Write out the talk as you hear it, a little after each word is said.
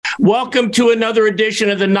Welcome to another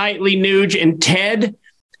edition of the Nightly Nuge. And Ted,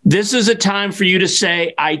 this is a time for you to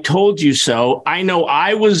say, I told you so. I know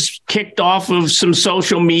I was kicked off of some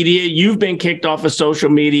social media. You've been kicked off of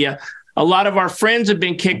social media. A lot of our friends have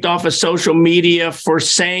been kicked off of social media for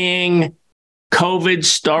saying COVID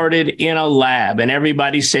started in a lab. And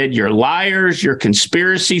everybody said, you're liars, you're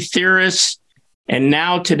conspiracy theorists. And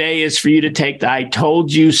now today is for you to take the I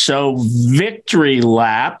told you so victory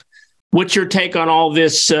lap. What's your take on all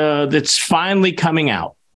this that's finally coming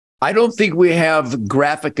out? I don't think we have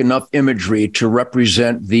graphic enough imagery to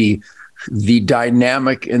represent the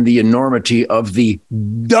dynamic and the enormity of the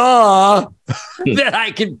duh that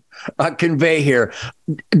I can convey here.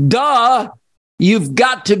 Duh, you've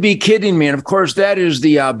got to be kidding me. And of course, that is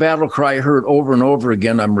the battle cry heard over and over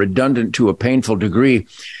again. I'm redundant to a painful degree.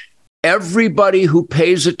 Everybody who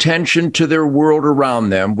pays attention to their world around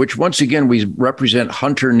them, which once again, we represent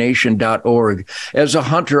hunternation.org. As a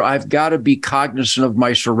hunter, I've got to be cognizant of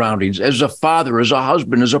my surroundings. As a father, as a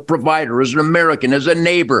husband, as a provider, as an American, as a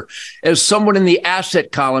neighbor, as someone in the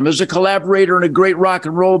asset column, as a collaborator in a great rock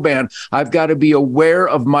and roll band, I've got to be aware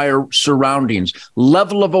of my surroundings.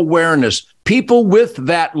 Level of awareness. People with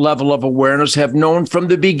that level of awareness have known from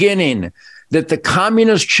the beginning that the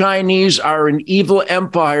communist Chinese are an evil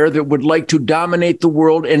empire that would like to dominate the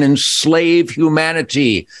world and enslave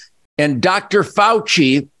humanity. And Dr.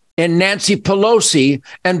 Fauci and Nancy Pelosi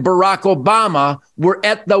and Barack Obama were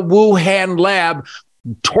at the Wuhan lab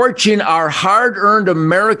torching our hard-earned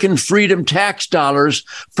American freedom tax dollars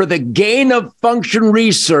for the gain of function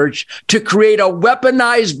research to create a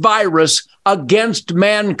weaponized virus against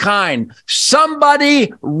mankind.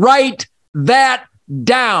 Somebody write that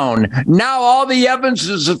down. Now all the evidence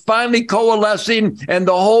is finally coalescing, and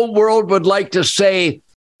the whole world would like to say,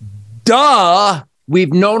 duh,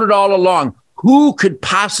 we've known it all along. Who could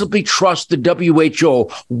possibly trust the WHO?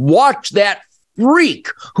 Watch that freak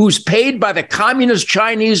who's paid by the communist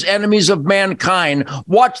Chinese enemies of mankind.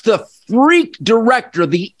 Watch the freak director,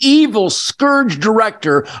 the evil scourge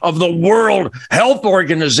director of the World Health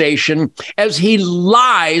Organization, as he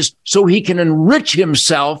lies so he can enrich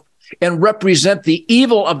himself and represent the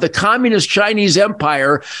evil of the communist Chinese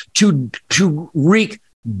empire to wreak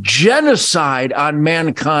genocide on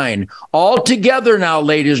mankind. All together now,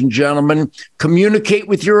 ladies and gentlemen, communicate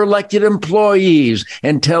with your elected employees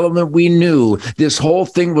and tell them that we knew this whole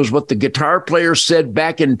thing was what the guitar player said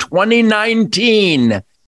back in 2019.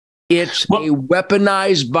 It's a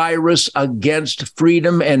weaponized virus against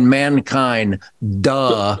freedom and mankind.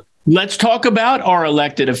 Duh. Let's talk about our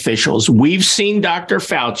elected officials. We've seen Dr.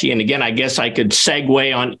 Fauci, and again, I guess I could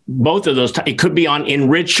segue on both of those. It could be on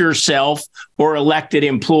enrich yourself or elected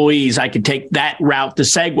employees. I could take that route to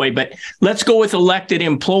segue, but let's go with elected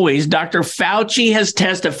employees. Dr. Fauci has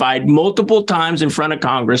testified multiple times in front of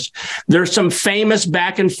Congress. There's some famous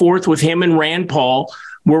back and forth with him and Rand Paul,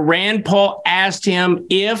 where Rand Paul asked him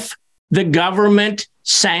if the government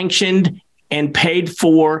sanctioned and paid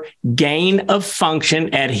for gain of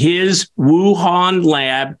function at his Wuhan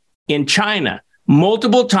lab in China.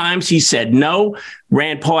 Multiple times he said no.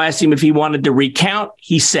 Rand Paul asked him if he wanted to recount.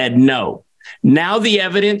 He said no. Now the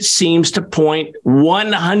evidence seems to point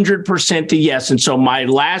 100% to yes. And so my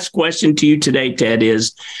last question to you today, Ted,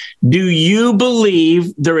 is, do you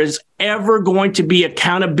believe there is ever going to be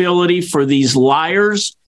accountability for these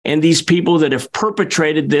liars and these people that have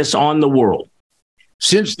perpetrated this on the world?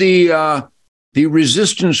 Since the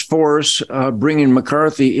resistance force bringing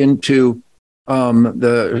McCarthy into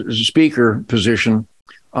the speaker position,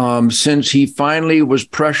 since he finally was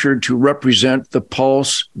pressured to represent the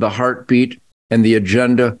pulse, the heartbeat, and the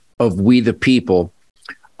agenda of we the people,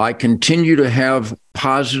 I continue to have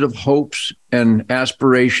positive hopes and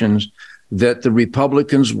aspirations that the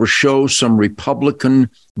Republicans will show some Republican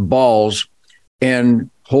balls and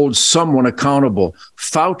hold someone accountable.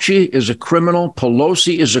 Fauci is a criminal.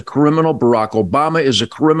 Pelosi is a criminal. Barack Obama is a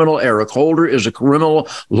criminal. Eric Holder is a criminal.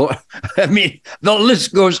 I mean, the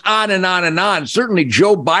list goes on and on and on. Certainly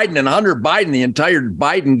Joe Biden and Hunter Biden, the entire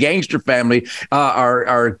Biden gangster family,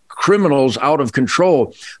 are criminals out of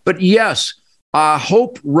control. But yes,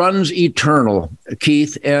 hope runs eternal,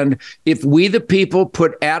 Keith. And if we, the people,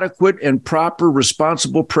 put adequate and proper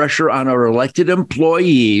responsible pressure on our elected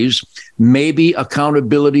employees, maybe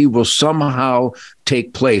accountability will somehow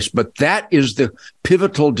take place. But that is the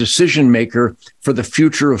pivotal decision maker for the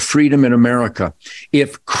future of freedom in America.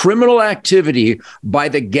 If criminal activity by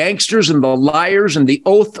the gangsters and the liars and the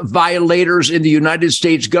oath violators in the United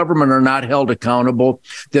States government are not held accountable,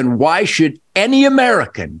 then why should any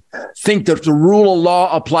American think that the rule of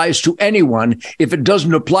law applies to anyone if it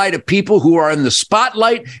doesn't apply to people who are in the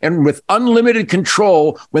spotlight and with unlimited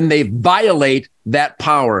control when they violate that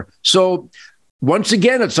power. So once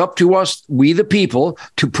again, it's up to us, we the people,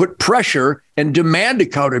 to put pressure and demand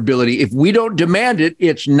accountability. If we don't demand it,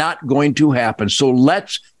 it's not going to happen. So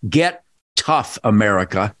let's get tough,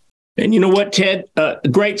 America. And you know what, Ted? A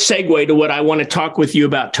great segue to what I want to talk with you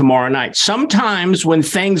about tomorrow night. Sometimes when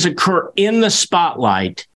things occur in the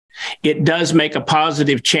spotlight, it does make a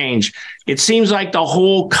positive change. It seems like the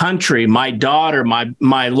whole country, my daughter,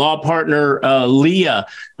 my law partner, Leah,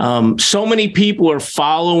 so many people are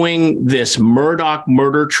following this Murdaugh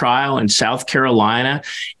murder trial in South Carolina.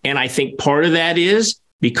 And I think part of that is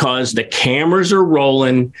because the cameras are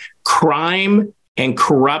rolling, crime and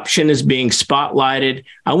corruption is being spotlighted.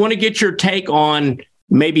 I want to get your take on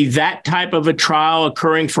maybe that type of a trial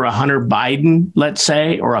occurring for a Hunter Biden, let's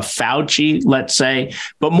say, or a Fauci, let's say.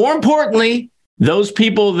 But more importantly, those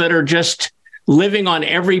people that are just living on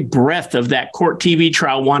every breath of that court TV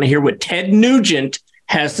trial want to hear what Ted Nugent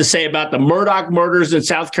has to say about the Murdaugh murders in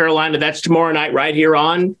South Carolina. That's tomorrow night right here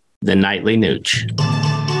on the Nightly Nuge.